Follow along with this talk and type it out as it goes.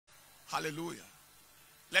Hallelujah.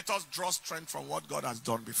 Let us draw strength from what God has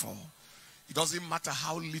done before. It doesn't matter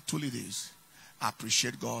how little it is.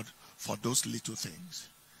 Appreciate God for those little things.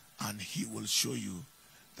 And he will show you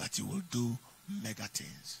that he will do mega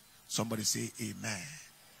things. Somebody say amen.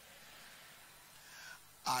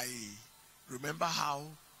 I remember how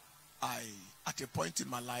I, at a point in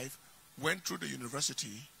my life, went through the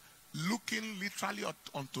university looking literally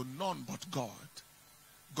unto none but God.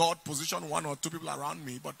 God positioned one or two people around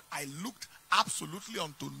me, but I looked absolutely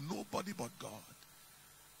unto nobody but God.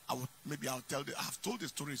 I've told the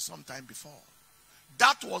story sometime before.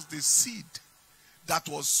 That was the seed that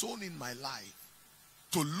was sown in my life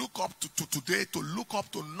to look up to today, to look up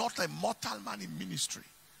to not a mortal man in ministry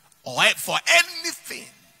or for anything,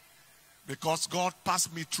 because God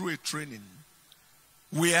passed me through a training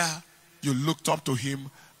where you looked up to him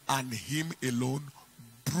and him alone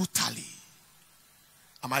brutally.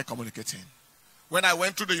 Am I communicating? When I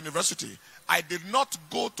went to the university, I did not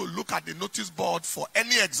go to look at the notice board for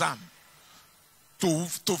any exam to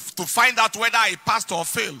find out whether I passed or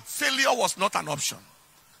failed. Failure was not an option.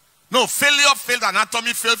 No, failure, failed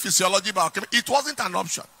anatomy, failed physiology, biochemistry. It wasn't an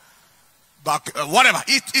option. But whatever,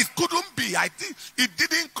 it couldn't be. I think it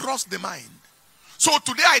didn't cross the mind. So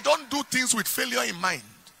today I don't do things with failure in mind.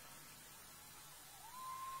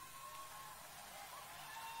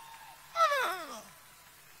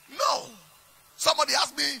 No. Somebody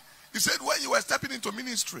asked me, he said, when you were stepping into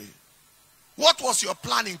ministry, what was your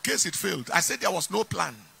plan in case it failed? I said there was no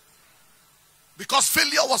plan. Because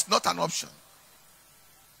failure was not an option.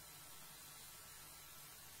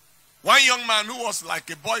 One young man who was like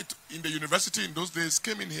a boy in the university in those days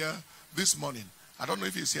came in here this morning. I don't know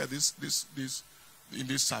if he's here in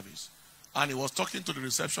this service. And he was talking to the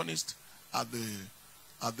receptionist at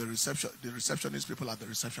the receptionist people at the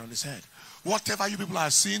reception. He said, whatever you people are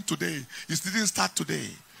seeing today, it didn't start today.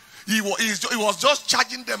 He was just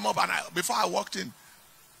charging them up before I walked in.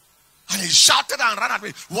 And he shouted and ran at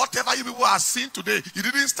me. Whatever you people are seeing today, it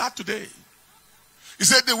didn't start today. He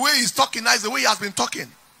said the way he's talking now is the way he has been talking.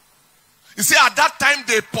 He said at that time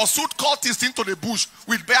they pursued cultists into the bush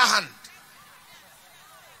with bare hand.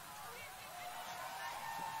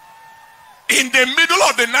 In the middle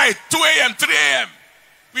of the night, 2 a.m., 3 a.m.,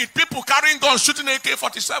 with people carrying guns shooting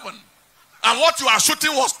AK-47. And what you are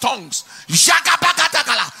shooting was tongues.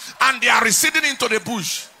 And they are receding into the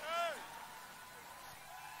bush.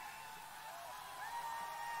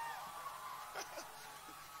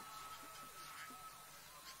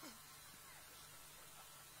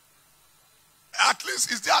 At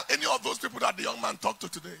least, is there any of those people that the young man talked to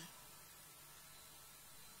today?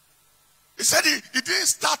 He said it didn't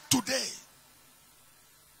start today.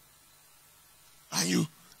 And you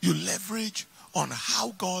leverage on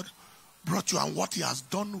how God brought you and what he has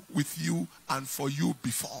done with you and for you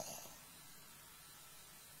before.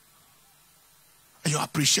 And you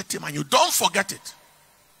appreciate him and you don't forget it.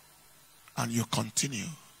 And you continue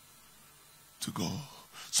to go.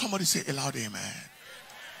 Somebody say aloud, amen.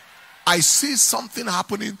 I see something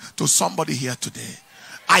happening to somebody here today.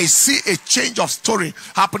 I see a change of story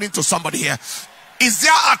happening to somebody here. Is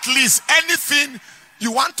there at least anything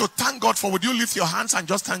you want to thank God for? Would you lift your hands and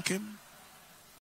just thank him?